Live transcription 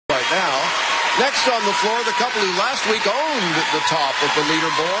now. Next on the floor, the couple who last week owned the top of the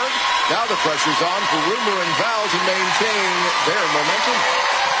leaderboard. Now the pressure's on for Rumer and Val to maintain their momentum.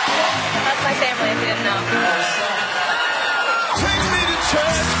 That's my family, if you didn't know. Take me to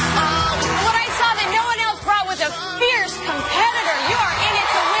church. What I saw that no one else brought was a fierce competitor. You are in it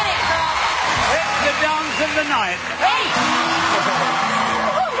to win it, girl. It's the dance of the night. Hey!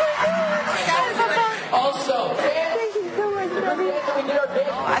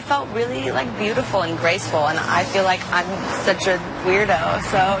 I felt really beautiful and graceful, and I feel like I'm such a weirdo.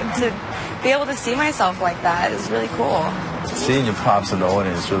 So to be able to see myself like that is really cool. Seeing your pops in the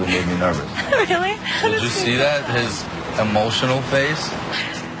audience really made me nervous. Really? Did you see that? His emotional face?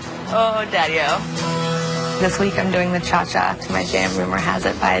 Oh, Daddy-o. This week I'm doing the cha-cha to my jam, Rumor Has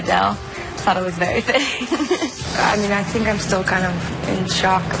It by Adele. Thought it was very fitting. I mean, I think I'm still kind of in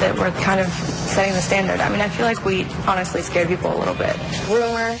shock that we're kind of setting the standard. I mean, I feel like we honestly scared people a little bit.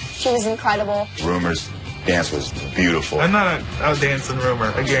 Rumer, she was incredible. Rumer's dance was beautiful. I'm not out-dancing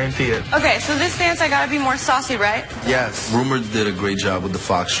Rumer, I guarantee it. Okay, so this dance I gotta be more saucy, right? Yes. Rumer did a great job with the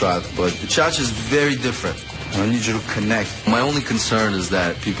Foxtrot, but the cha-cha is very different. I need you to connect. My only concern is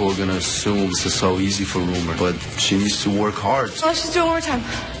that people are going to assume this is so easy for Rumer, but she needs to work hard. Let's just do it one more time.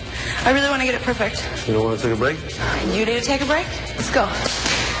 I really want to get it perfect. You don't want to take a break? You need to take a break? Let's go.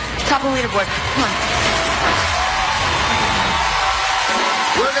 Top of the leaderboard. Come on.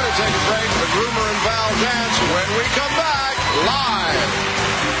 We're going to take a break with Rumer and Val dance when we come back live.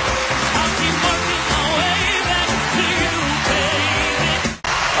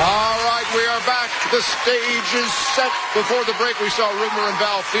 All right, we are back. The stage is set. Before the break, we saw Rumer and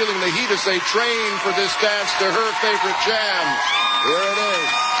Val feeling the heat as they train for this dance to her favorite jam. Here it is.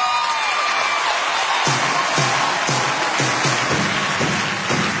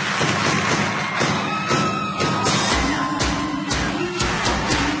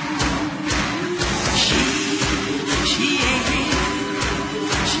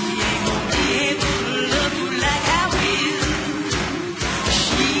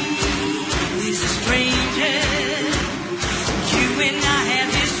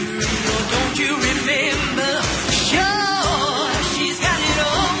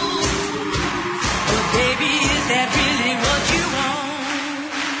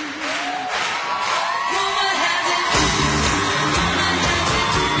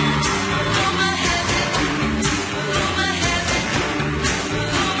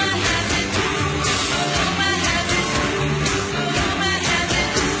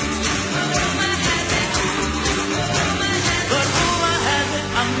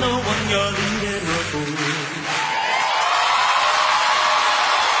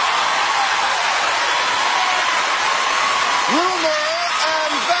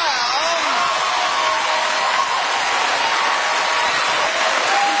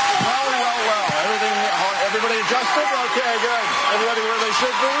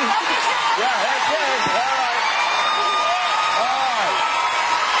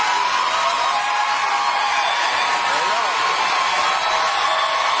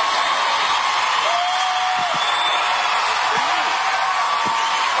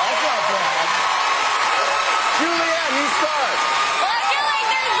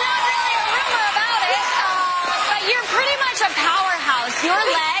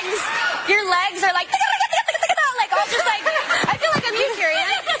 Your legs are like all just like, I feel like I'm you, Carrie.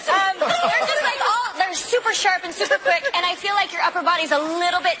 They're just like they're super sharp and super quick, and I feel like your upper body's a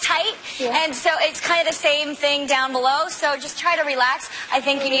little bit tight, and so it's kind of the same thing down below, so just try to relax. I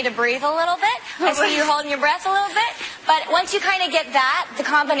think you need to breathe a little bit. I see you holding your breath a little bit, but once you kind of get that, the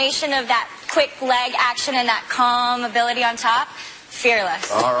combination of that quick leg action and that calm ability on top,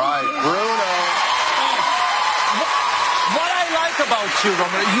 fearless. All right, Bruno. What I like about you,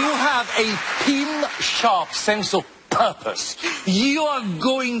 Rumer, you have a pin-sharp sense of purpose. You are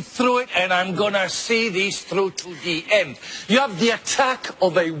going through it, and I'm going to see this through to the end. You have the attack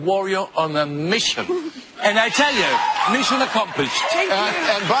of a warrior on a mission. And I tell you, mission accomplished.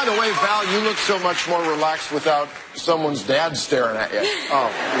 And by the way, Val, you look so much more relaxed without someone's dad staring at you. Oh,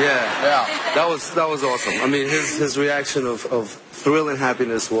 yeah. That was awesome. I mean, his reaction of thrill and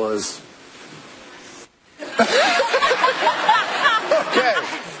happiness was... Okay.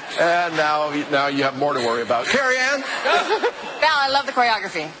 And now you have more to worry about. Carrie Ann? Val, I love the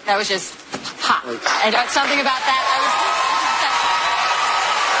choreography. That was just hot. And something about that.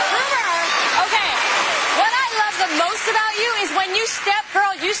 Okay. What I love the most about you is when you step,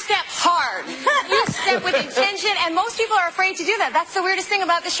 girl, you step hard. You step with intention, and most people are afraid to do that. That's the weirdest thing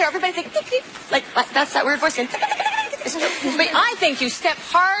about the show. Everybody thinks, like that's that weird voice. But I think you step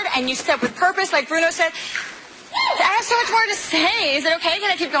hard and you step with purpose, like Bruno said. I have so much more to say. Is it okay? Can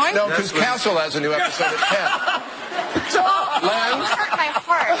I keep going? No, because Castle has a new episode at 10. Oh, you hurt my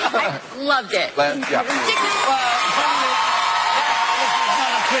heart. I loved it. Yeah.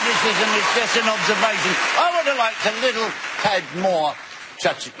 Criticism is just an observation. I would have liked a little tad more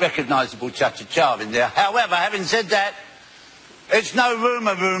recognisable cha-cha-cha in there. However, having said that, it's no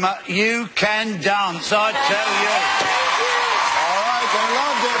rumour. You can dance, I tell you. All right, they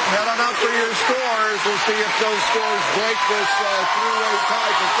loved it. Head on up for your scores. We'll see if those scores break this three-way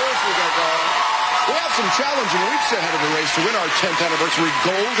tie for first we get going. We have some challenging weeks ahead of the race to win our 10th anniversary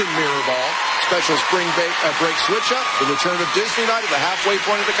gold in mirror ball. Special spring break switch-up, the return of Disney night at the halfway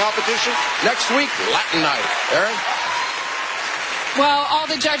point of the competition. Next week, Latin night. Aaron? Well, all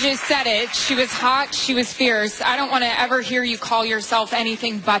the judges said it. She was hot. She was fierce. I don't want to ever hear you call yourself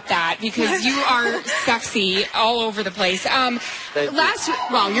anything but that because you are sexy all over the place.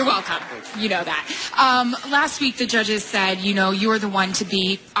 Well, you're welcome. You know that. Last week, the judges said, you know, you're the one to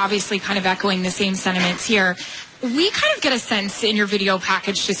beat, obviously kind of echoing the same sentiments here. We kind of get a sense in your video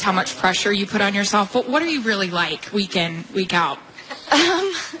package just how much pressure you put on yourself, but what are you really like week in, week out?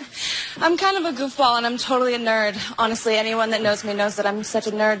 I'm kind of a goofball, and I'm totally a nerd. Honestly, anyone that knows me knows that I'm such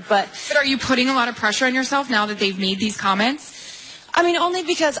a nerd, but are you putting a lot of pressure on yourself now that they've made these comments? I mean, only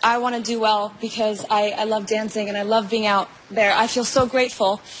because I want to do well, because I love dancing, and I love being out there. I feel so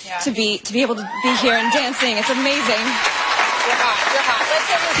grateful to be able to be here and dancing. It's amazing. You're hot. Let's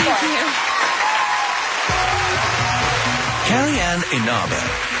get this Thank going. you. Kellyanne Inaba.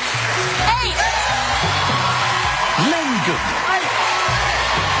 Hey! Len Goodman.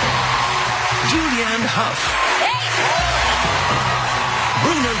 Julianne Hough. Hey!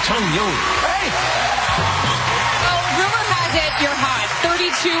 Bruno Tognoli. Well, rumor has it you're hot.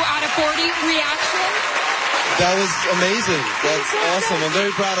 32 out of 40 reaction. That was amazing. That's awesome. I'm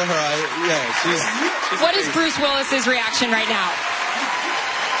very proud of her. She's What is Bruce Willis's reaction right now?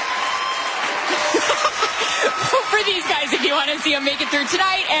 For these guys, if you want to see them make it through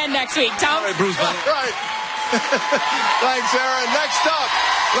tonight and next week. Tom? All right, Bruce. Right. Thanks, Aaron. Next up,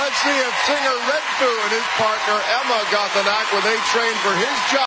 let's see if singer Red Foo and his partner Emma got the knack when they trained for his job.